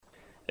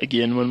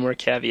Again, one more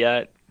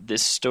caveat.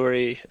 This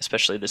story,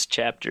 especially this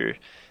chapter,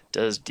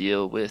 does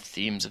deal with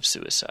themes of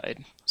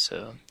suicide,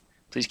 so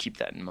please keep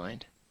that in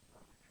mind.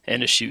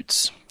 Anna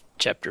Schutz,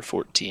 Chapter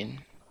 14.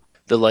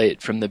 The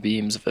light from the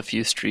beams of a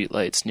few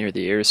streetlights near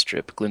the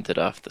airstrip glinted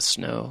off the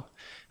snow,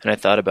 and I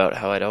thought about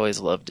how I'd always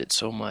loved it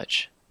so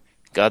much.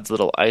 God's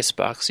little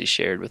icebox he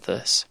shared with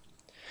us.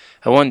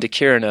 I wanted to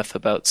care enough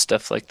about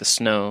stuff like the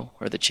snow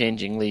or the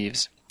changing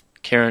leaves,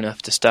 care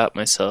enough to stop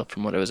myself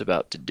from what I was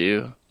about to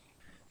do.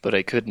 But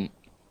I couldn't.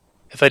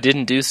 If I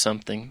didn't do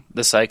something,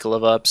 the cycle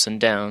of ups and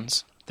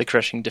downs, the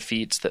crushing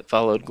defeats that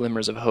followed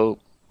glimmers of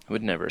hope,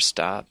 would never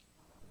stop.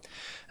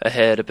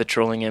 Ahead, a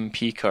patrolling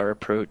MP car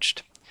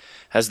approached.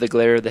 As the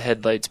glare of the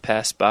headlights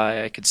passed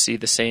by, I could see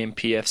the same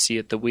PFC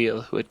at the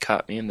wheel who had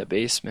caught me in the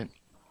basement.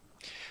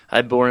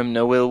 I bore him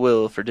no ill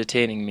will for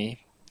detaining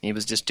me. He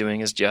was just doing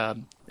his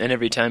job, and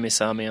every time he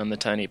saw me on the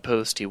tiny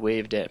post, he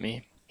waved at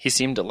me. He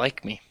seemed to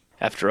like me.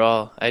 After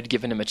all, I had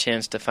given him a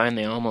chance to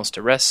finally almost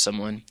arrest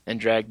someone,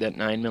 and dragged that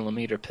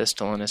 9mm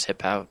pistol on his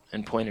hip out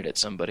and pointed at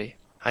somebody.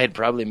 I had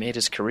probably made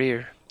his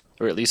career,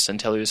 or at least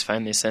until he was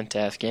finally sent to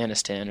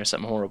Afghanistan or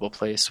some horrible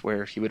place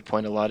where he would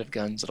point a lot of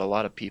guns at a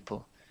lot of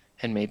people,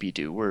 and maybe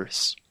do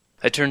worse.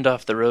 I turned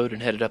off the road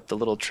and headed up the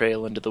little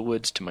trail into the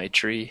woods to my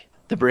tree.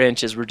 The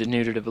branches were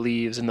denuded of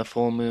leaves, and the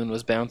full moon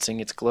was bouncing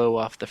its glow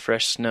off the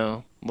fresh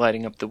snow,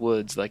 lighting up the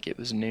woods like it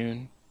was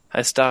noon.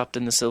 I stopped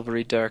in the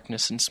silvery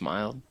darkness and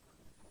smiled.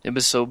 It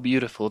was so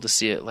beautiful to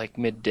see it like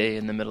midday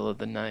in the middle of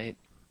the night.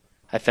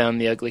 I found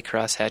the ugly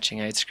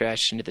cross-hatching I had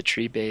scratched into the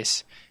tree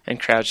base, and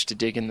crouched to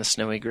dig in the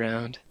snowy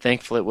ground,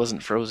 thankful it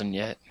wasn't frozen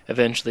yet.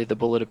 Eventually the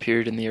bullet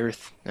appeared in the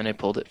earth, and I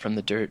pulled it from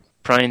the dirt.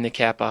 Prying the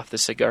cap off the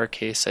cigar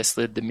case, I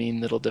slid the mean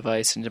little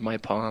device into my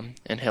palm,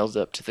 and held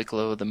it up to the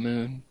glow of the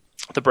moon.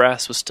 The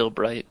brass was still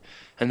bright,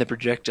 and the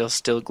projectile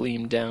still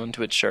gleamed down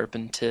to its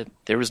sharpened tip.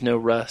 There was no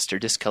rust or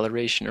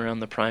discoloration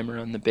around the primer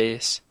on the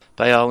base.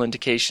 By all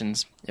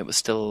indications, it was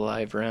still a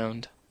live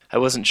round. I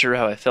wasn't sure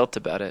how I felt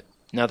about it,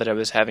 now that I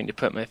was having to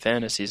put my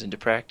fantasies into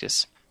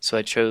practice, so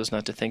I chose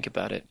not to think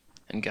about it,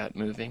 and got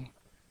moving.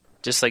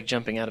 Just like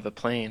jumping out of a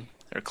plane,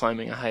 or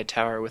climbing a high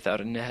tower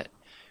without a net,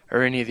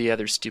 or any of the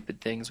other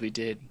stupid things we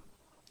did.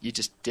 You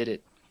just did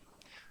it.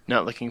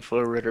 Not looking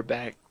forward or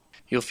back.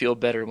 You'll feel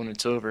better when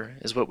it's over,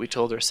 is what we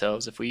told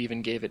ourselves if we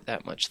even gave it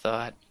that much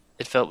thought.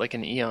 It felt like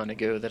an eon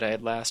ago that I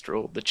had last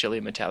rolled the chilly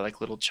metallic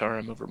little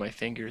charm over my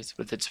fingers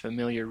with its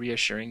familiar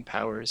reassuring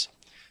powers,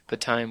 but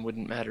time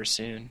wouldn't matter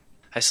soon.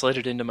 I slid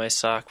it into my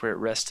sock where it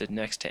rested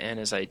next to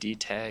Anna's ID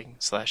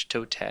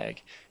tag/toe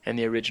tag and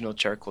the original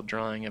charcoal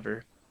drawing of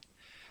her.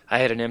 I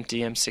had an empty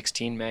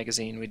M16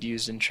 magazine we'd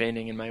used in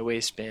training in my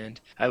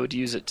waistband. I would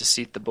use it to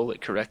seat the bullet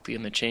correctly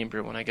in the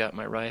chamber when I got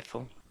my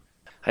rifle.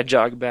 I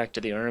jogged back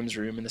to the arms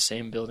room in the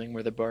same building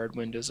where the barred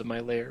windows of my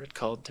lair had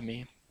called to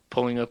me.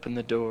 Pulling open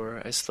the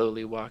door, I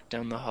slowly walked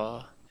down the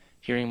hall,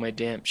 hearing my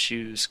damp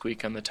shoes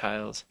squeak on the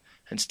tiles,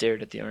 and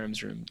stared at the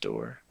arms room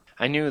door.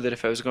 I knew that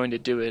if I was going to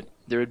do it,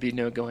 there would be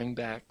no going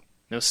back,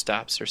 no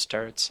stops or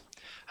starts.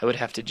 I would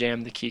have to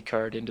jam the key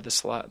card into the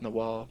slot in the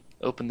wall,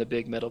 open the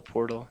big metal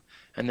portal,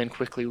 and then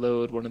quickly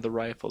load one of the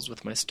rifles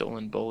with my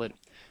stolen bullet,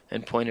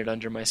 and point it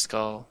under my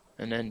skull,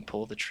 and then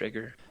pull the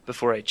trigger,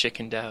 before I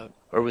chickened out,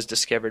 or was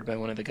discovered by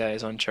one of the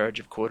guys on charge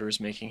of quarters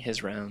making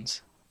his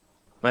rounds.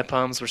 My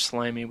palms were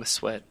slimy with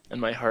sweat, and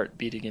my heart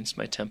beat against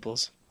my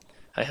temples.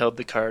 I held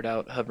the card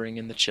out, hovering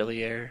in the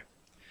chilly air.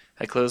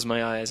 I closed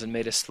my eyes and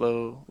made a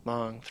slow,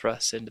 long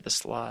thrust into the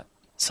slot.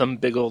 Some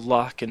big old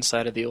lock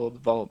inside of the old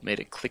vault made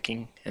a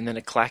clicking and then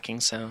a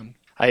clacking sound.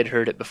 I had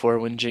heard it before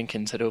when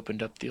Jenkins had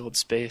opened up the old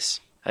space.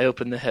 I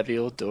opened the heavy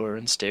old door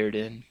and stared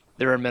in.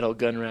 There were metal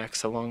gun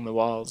racks along the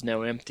walls,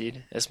 now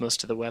emptied, as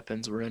most of the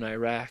weapons were in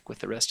Iraq with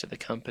the rest of the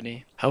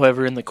company.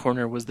 However, in the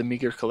corner was the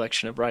meager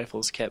collection of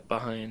rifles kept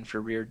behind for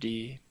Rear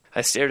D.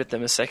 I stared at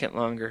them a second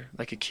longer,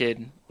 like a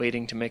kid,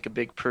 waiting to make a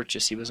big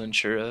purchase he was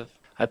unsure of.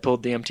 I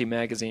pulled the empty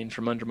magazine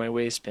from under my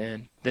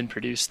waistband, then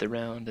produced the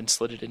round and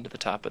slid it into the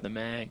top of the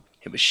mag.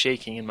 It was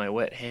shaking in my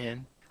wet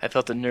hand. I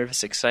felt a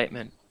nervous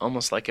excitement,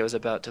 almost like I was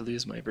about to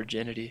lose my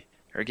virginity,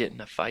 or get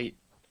in a fight.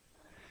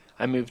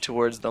 I moved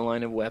towards the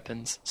line of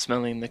weapons,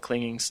 smelling the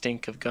clinging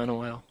stink of gun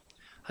oil.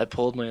 I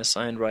pulled my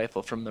assigned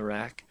rifle from the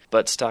rack,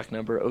 buttstock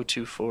number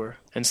 024,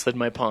 and slid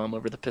my palm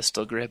over the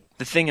pistol grip.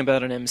 The thing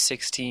about an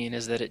M16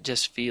 is that it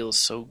just feels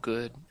so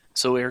good,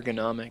 so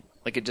ergonomic,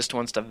 like it just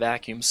wants to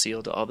vacuum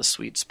seal to all the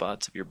sweet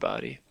spots of your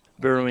body,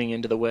 burrowing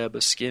into the web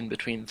of skin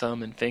between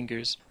thumb and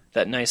fingers,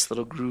 that nice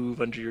little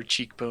groove under your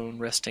cheekbone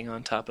resting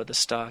on top of the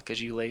stock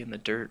as you lay in the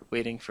dirt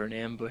waiting for an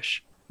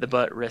ambush, the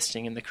butt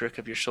resting in the crook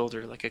of your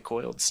shoulder like a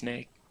coiled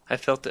snake. I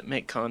felt it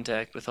make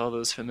contact with all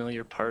those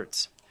familiar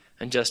parts,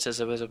 and just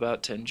as I was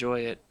about to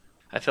enjoy it,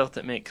 I felt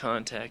it make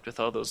contact with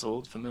all those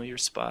old familiar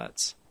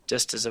spots.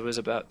 Just as I was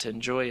about to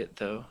enjoy it,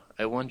 though,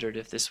 I wondered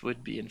if this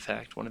would be, in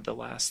fact, one of the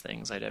last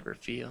things I'd ever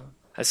feel.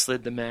 I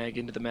slid the mag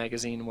into the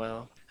magazine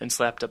well, and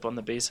slapped up on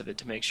the base of it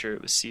to make sure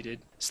it was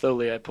seated.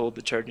 Slowly I pulled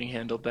the charging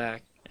handle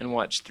back, and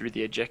watched through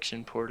the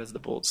ejection port as the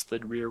bolt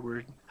slid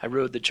rearward. I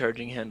rode the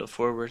charging handle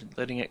forward,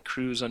 letting it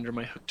cruise under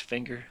my hooked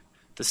finger.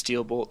 The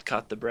steel bolt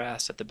caught the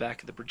brass at the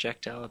back of the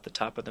projectile at the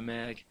top of the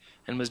mag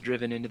and was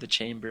driven into the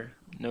chamber,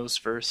 nose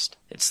first.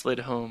 It slid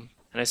home,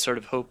 and I sort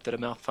of hoped that a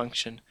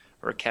malfunction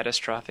or a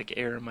catastrophic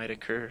error might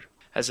occur,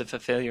 as if a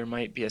failure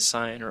might be a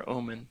sign or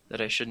omen that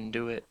I shouldn't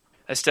do it.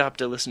 I stopped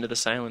to listen to the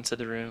silence of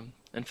the room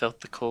and felt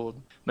the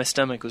cold. My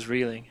stomach was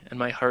reeling, and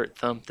my heart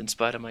thumped in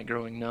spite of my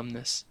growing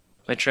numbness.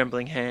 My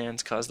trembling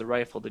hands caused the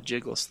rifle to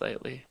jiggle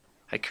slightly.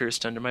 I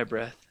cursed under my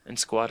breath and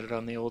squatted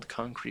on the old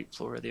concrete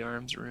floor of the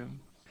arms room.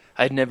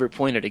 I'd never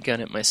pointed a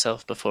gun at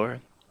myself before,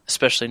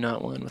 especially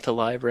not one with a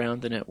live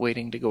round in it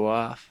waiting to go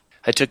off.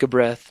 I took a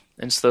breath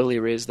and slowly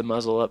raised the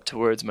muzzle up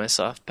towards my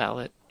soft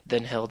palate,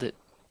 then held it.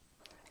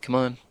 Come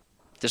on,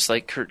 just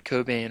like Kurt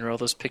Cobain or all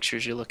those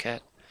pictures you look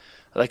at,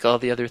 like all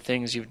the other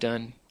things you've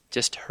done,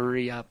 just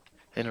hurry up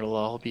and it'll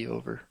all be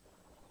over.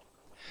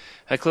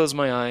 I closed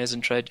my eyes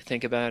and tried to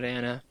think about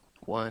Anna.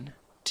 1,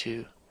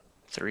 2,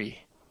 3,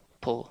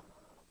 pull,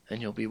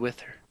 and you'll be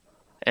with her.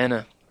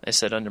 Anna, I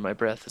said under my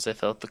breath as I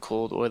felt the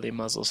cold, oily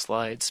muzzle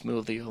slide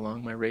smoothly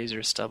along my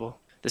razor stubble.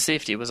 The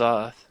safety was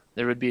off.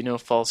 There would be no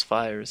false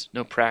fires,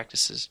 no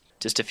practices,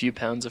 just a few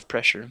pounds of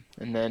pressure,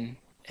 and then,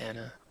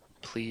 Anna,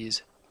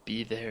 please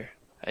be there,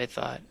 I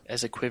thought,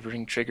 as a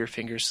quivering trigger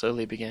finger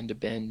slowly began to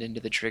bend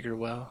into the trigger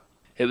well.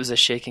 It was a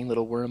shaking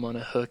little worm on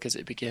a hook as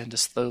it began to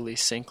slowly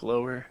sink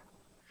lower.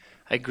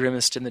 I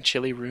grimaced in the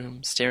chilly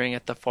room, staring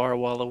at the far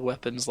wall of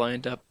weapons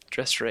lined up,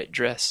 dress-right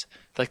dress,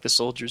 like the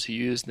soldiers who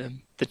used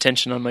them. The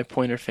tension on my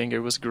pointer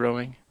finger was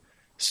growing,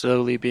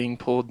 slowly being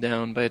pulled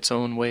down by its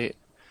own weight,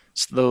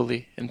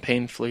 slowly and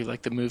painfully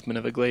like the movement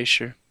of a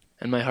glacier,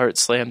 and my heart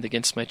slammed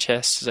against my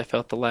chest as I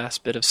felt the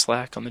last bit of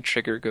slack on the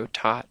trigger go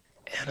taut.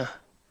 Anna,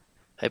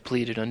 I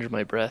pleaded under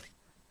my breath.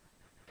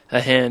 A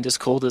hand as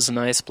cold as an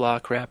ice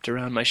block wrapped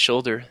around my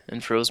shoulder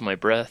and froze my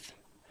breath.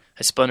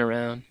 I spun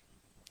around.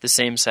 The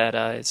same sad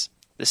eyes,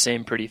 the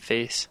same pretty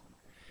face.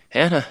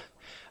 Anna!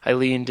 I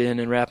leaned in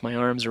and wrapped my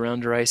arms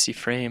around her icy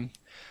frame.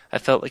 I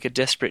felt like a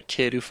desperate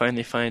kid who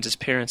finally finds his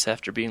parents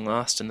after being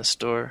lost in the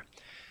store.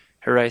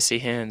 Her icy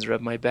hands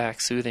rubbed my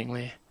back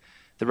soothingly.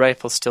 The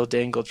rifle still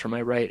dangled from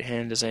my right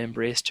hand as I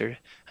embraced her,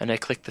 and I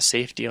clicked the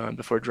safety on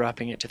before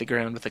dropping it to the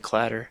ground with a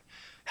clatter,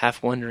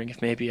 half wondering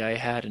if maybe I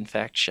had in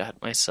fact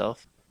shot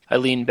myself. I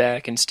leaned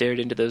back and stared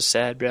into those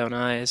sad brown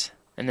eyes,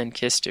 and then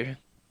kissed her.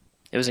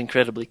 It was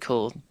incredibly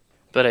cold,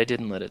 but I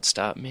didn't let it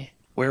stop me.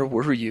 Where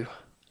were you?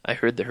 I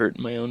heard the hurt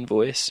in my own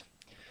voice.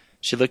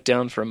 She looked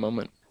down for a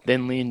moment,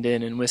 then leaned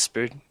in and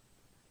whispered,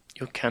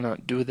 You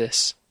cannot do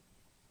this.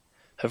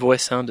 Her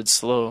voice sounded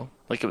slow,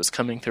 like it was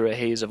coming through a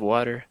haze of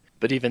water,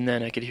 but even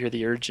then I could hear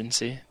the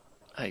urgency.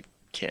 I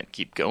can't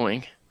keep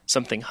going.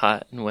 Something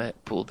hot and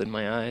wet pooled in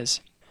my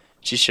eyes.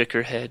 She shook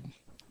her head.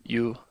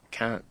 You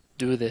can't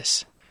do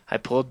this. I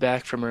pulled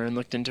back from her and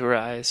looked into her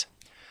eyes.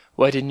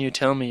 Why didn't you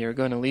tell me you were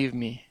going to leave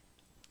me?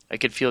 I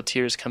could feel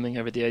tears coming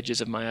over the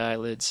edges of my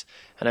eyelids,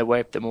 and I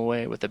wiped them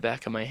away with the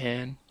back of my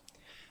hand.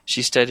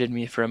 She studied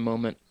me for a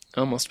moment,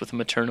 almost with a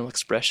maternal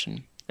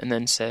expression, and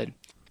then said,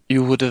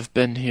 You would have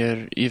been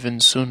here even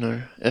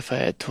sooner if I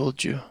had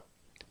told you.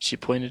 She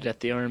pointed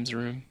at the arms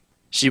room.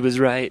 She was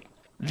right.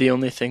 The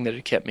only thing that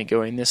had kept me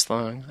going this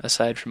long,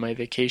 aside from my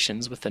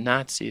vacations with the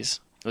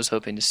Nazis, was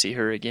hoping to see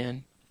her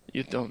again.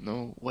 You don't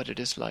know what it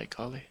is like,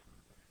 Ollie,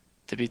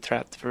 to be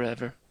trapped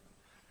forever.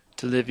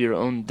 To live your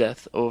own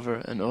death over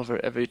and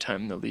over every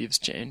time the leaves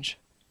change.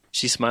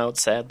 She smiled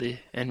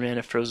sadly and ran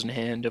a frozen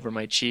hand over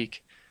my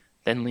cheek,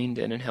 then leaned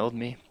in and held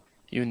me.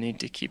 You need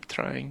to keep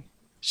trying,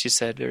 she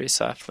said very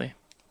softly.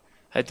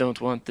 I don't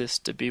want this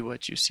to be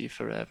what you see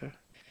forever.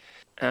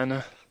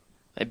 Anna,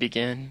 I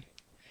began.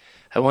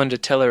 I wanted to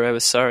tell her I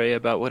was sorry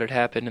about what had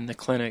happened in the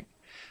clinic.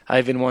 I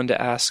even wanted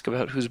to ask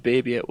about whose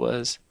baby it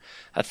was.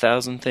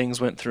 1,000 things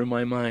went through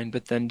my mind,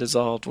 but then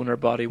dissolved when her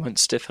body went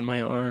stiff in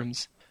my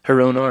arms. Her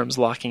own arms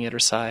locking at her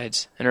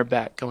sides, and her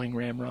back going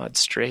ramrod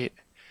straight.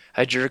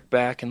 I jerked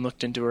back and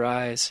looked into her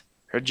eyes.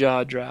 Her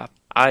jaw dropped,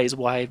 eyes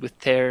wide with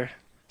terror.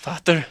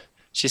 Vater,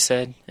 she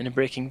said, in a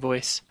breaking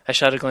voice. I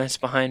shot a glance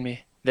behind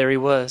me. There he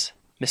was,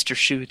 Mr.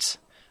 Schutz,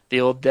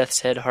 the old death's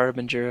head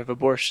harbinger of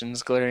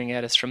abortions glaring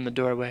at us from the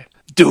doorway.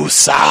 Du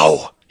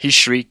Sau! He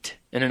shrieked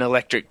in an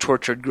electric,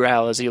 tortured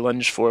growl as he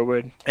lunged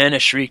forward. Anna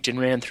shrieked and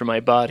ran through my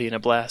body in a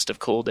blast of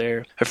cold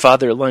air. Her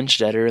father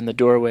lunged at her in the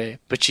doorway,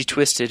 but she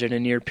twisted in a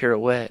near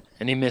pirouette,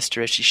 and he missed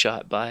her as she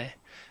shot by.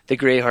 The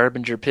gray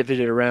harbinger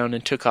pivoted around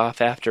and took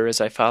off after her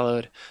as I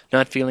followed,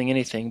 not feeling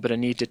anything but a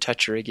need to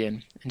touch her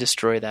again and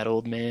destroy that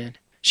old man.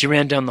 She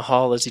ran down the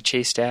hall as he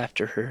chased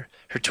after her.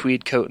 Her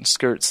tweed coat and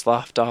skirt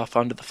sloughed off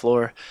onto the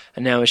floor,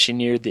 and now as she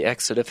neared the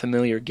exit a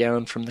familiar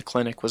gown from the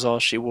clinic was all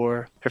she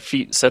wore. Her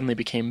feet suddenly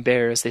became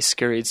bare as they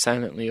scurried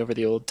silently over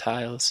the old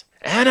tiles.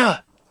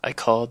 Anna! I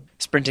called,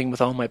 sprinting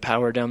with all my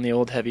power down the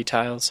old heavy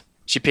tiles.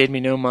 She paid me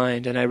no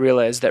mind, and I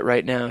realized that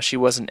right now she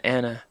wasn't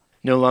Anna,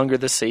 no longer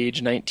the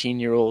sage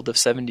 19-year-old of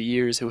 70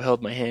 years who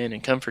held my hand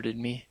and comforted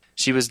me.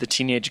 She was the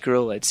teenage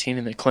girl I'd seen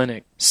in the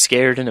clinic,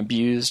 scared and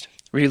abused,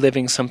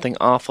 reliving something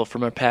awful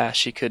from her past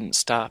she couldn't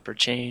stop or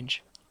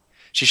change.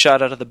 She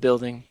shot out of the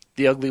building,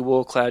 The ugly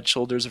wool-clad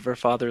shoulders of her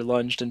father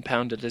lunged and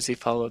pounded as he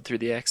followed through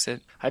the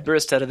exit. I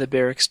burst out of the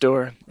barracks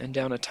door and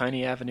down a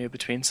tiny avenue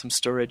between some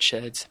storage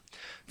sheds.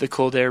 The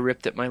cold air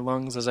ripped at my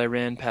lungs as I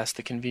ran past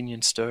the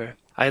convenience store.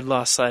 I had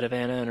lost sight of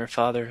Anna and her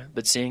father,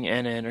 but seeing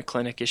Anna in her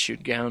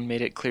clinic-issued gown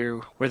made it clear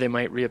where they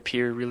might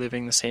reappear,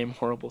 reliving the same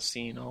horrible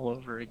scene all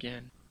over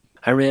again.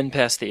 I ran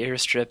past the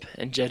airstrip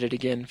and jetted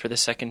again for the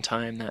second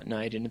time that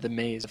night into the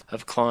maze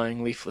of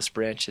clawing, leafless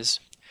branches.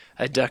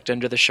 I ducked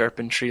under the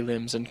sharpened tree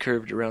limbs and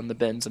curved around the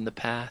bends in the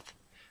path.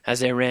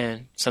 As I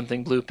ran,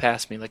 something blew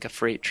past me like a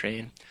freight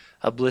train,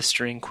 a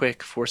blistering,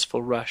 quick,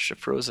 forceful rush of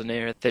frozen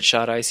air that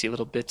shot icy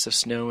little bits of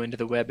snow into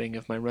the webbing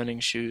of my running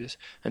shoes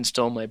and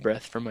stole my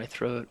breath from my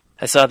throat.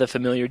 I saw the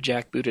familiar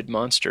jack-booted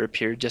monster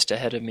appear just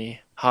ahead of me,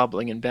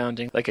 hobbling and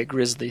bounding like a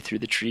grizzly through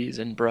the trees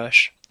and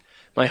brush.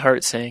 My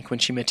heart sank when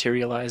she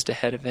materialized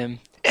ahead of him.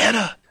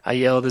 "Anna!" I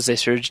yelled as I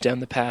surged down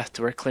the path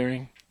to our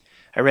clearing.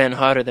 I ran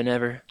hotter than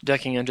ever,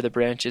 ducking under the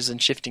branches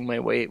and shifting my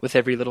weight with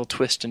every little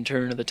twist and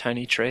turn of the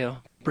tiny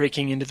trail.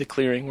 Breaking into the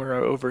clearing where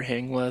our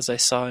overhang was, I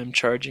saw him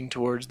charging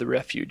towards the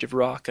refuge of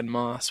rock and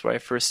moss where I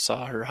first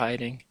saw her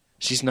hiding.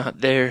 "She's not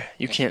there.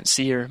 You can't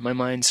see her," my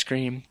mind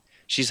screamed.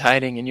 "She's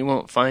hiding and you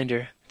won't find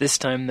her." This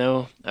time,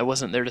 though, I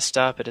wasn't there to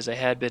stop it as I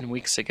had been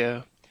weeks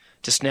ago.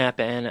 To snap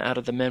Anna out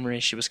of the memory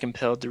she was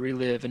compelled to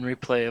relive and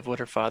replay of what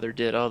her father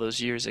did all those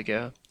years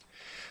ago.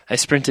 I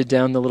sprinted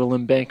down the little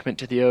embankment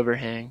to the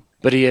overhang,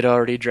 but he had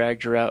already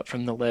dragged her out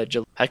from the ledge.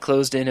 I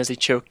closed in as he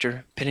choked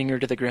her, pinning her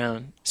to the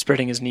ground,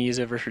 spreading his knees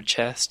over her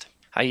chest.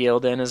 I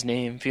yelled Anna's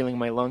name, feeling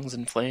my lungs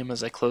inflame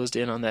as I closed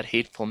in on that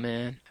hateful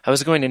man. I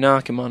was going to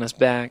knock him on his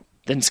back,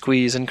 then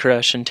squeeze and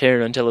crush and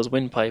tear until his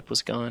windpipe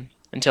was gone,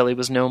 until he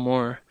was no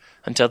more,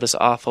 until this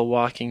awful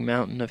walking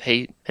mountain of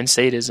hate and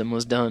sadism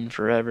was done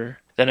forever.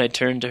 Then I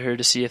turned to her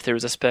to see if there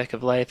was a speck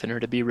of life in her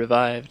to be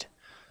revived.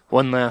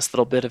 One last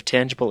little bit of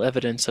tangible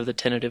evidence of the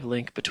tentative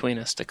link between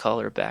us to call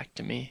her back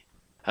to me.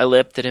 I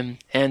leapt at him,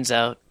 hands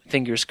out,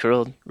 fingers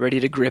curled, ready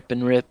to grip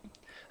and rip.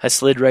 I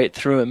slid right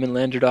through him and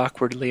landed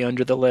awkwardly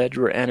under the ledge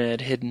where Anna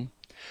had hidden.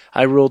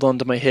 I rolled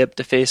onto my hip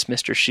to face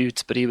Mr.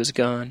 Schutz, but he was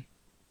gone.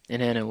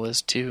 And Anna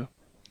was too.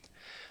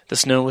 The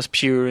snow was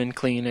pure and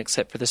clean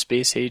except for the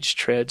space-age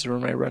treads where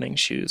my running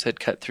shoes had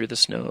cut through the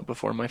snow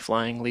before my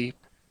flying leap.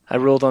 I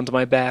rolled onto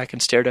my back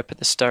and stared up at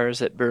the stars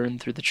that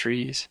burned through the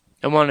trees.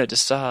 I wanted to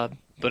sob,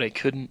 but I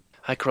couldn't.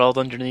 I crawled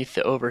underneath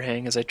the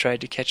overhang as I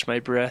tried to catch my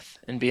breath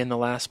and be in the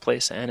last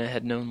place Anna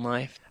had known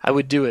life. I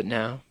would do it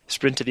now,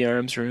 sprint to the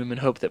arms room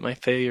and hope that my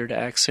failure to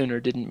act sooner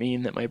didn't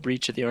mean that my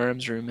breach of the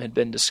arms room had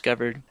been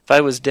discovered. If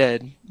I was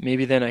dead,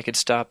 maybe then I could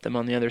stop them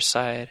on the other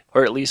side,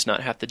 or at least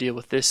not have to deal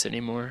with this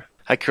anymore.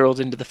 I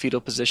curled into the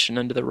fetal position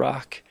under the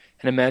rock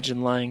and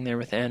imagined lying there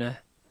with Anna,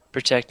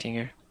 protecting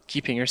her,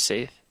 keeping her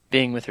safe,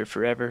 being with her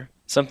forever.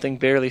 Something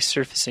barely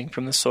surfacing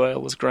from the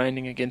soil was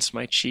grinding against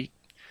my cheek.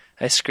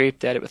 I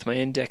scraped at it with my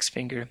index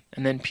finger,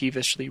 and then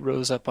peevishly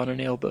rose up on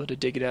an elbow to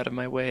dig it out of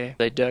my way.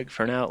 I dug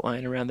for an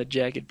outline around the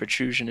jagged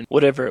protrusion, and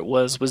whatever it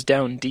was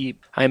down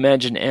deep. I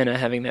imagined Anna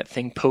having that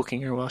thing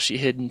poking her while she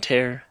hid in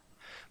terror.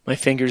 My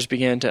fingers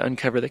began to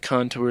uncover the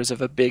contours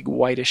of a big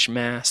whitish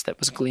mass that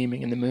was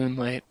gleaming in the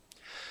moonlight.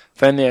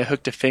 Finally I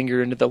hooked a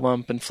finger into the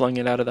lump and flung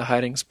it out of the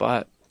hiding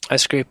spot. I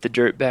scraped the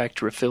dirt back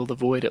to refill the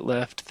void it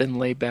left, then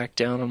lay back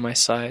down on my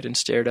side and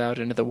stared out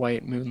into the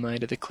white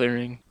moonlight of the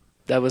clearing.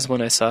 That was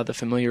when I saw the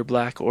familiar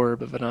black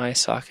orb of an eye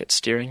socket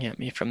staring at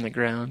me from the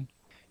ground.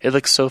 It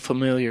looked so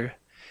familiar.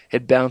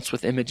 It bounced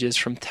with images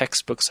from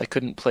textbooks I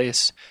couldn't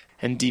place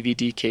and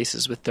DVD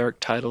cases with dark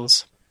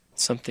titles.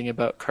 Something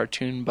about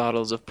cartoon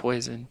bottles of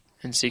poison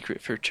and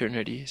secret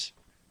fraternities.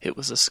 It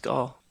was a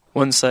skull.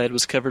 One side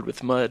was covered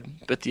with mud,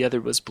 but the other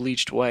was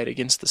bleached white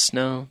against the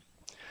snow.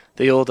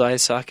 The old eye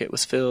socket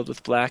was filled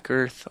with black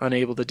earth,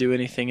 unable to do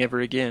anything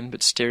ever again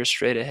but stare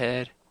straight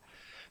ahead.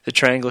 The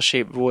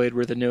triangle-shaped void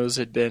where the nose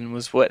had been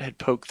was what had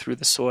poked through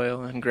the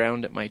soil and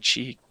ground at my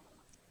cheek.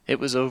 It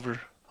was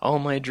over. All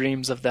my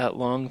dreams of that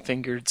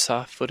long-fingered,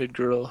 soft-footed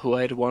girl who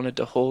I had wanted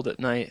to hold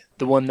at night,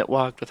 the one that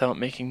walked without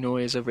making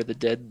noise over the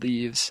dead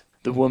leaves,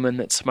 the woman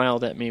that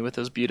smiled at me with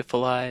those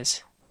beautiful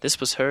eyes. This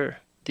was her.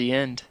 The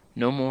end.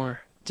 No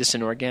more. Just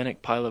an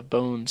organic pile of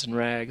bones and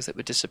rags that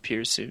would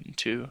disappear soon,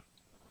 too.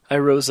 I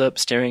rose up,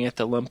 staring at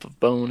the lump of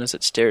bone as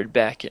it stared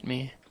back at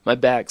me. My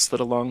back slid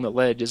along the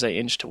ledge as I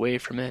inched away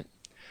from it.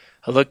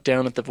 I looked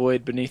down at the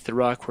void beneath the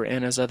rock where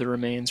Anna's other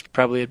remains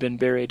probably had been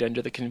buried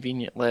under the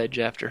convenient ledge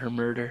after her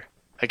murder.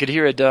 I could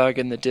hear a dog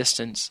in the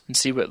distance and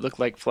see what looked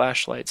like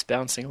flashlights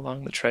bouncing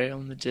along the trail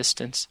in the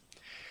distance.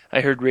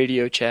 I heard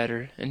radio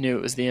chatter and knew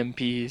it was the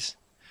MPs.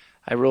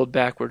 I rolled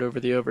backward over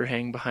the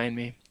overhang behind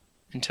me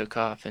and took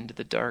off into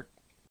the dark.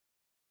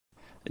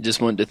 I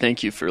just wanted to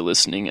thank you for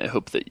listening. I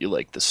hope that you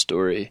liked the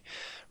story.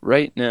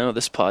 Right now,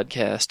 this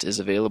podcast is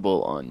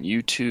available on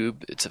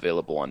YouTube. It's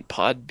available on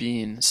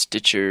Podbean,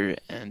 Stitcher,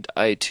 and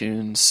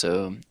iTunes.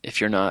 So if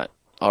you're not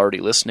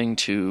already listening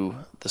to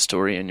the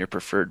story in your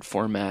preferred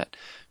format,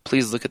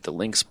 please look at the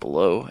links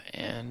below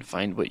and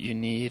find what you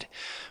need.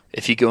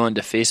 If you go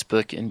onto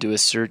Facebook and do a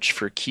search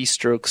for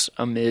Keystrokes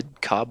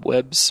Amid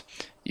Cobwebs,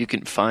 You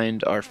can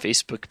find our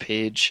Facebook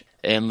page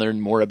and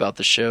learn more about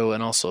the show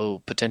and also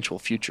potential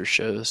future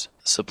shows.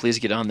 So please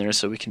get on there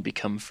so we can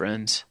become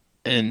friends.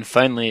 And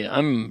finally,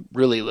 I'm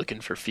really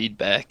looking for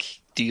feedback.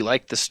 Do you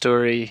like the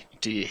story?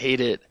 Do you hate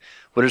it?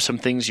 What are some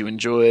things you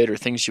enjoyed or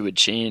things you would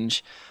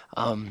change?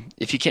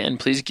 If you can,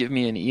 please give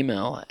me an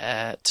email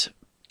at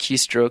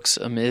keystrokes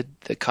amid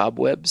the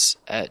cobwebs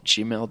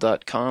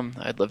 @gmail.com.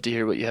 I'd love to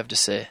hear what you have to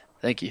say.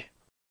 Thank you.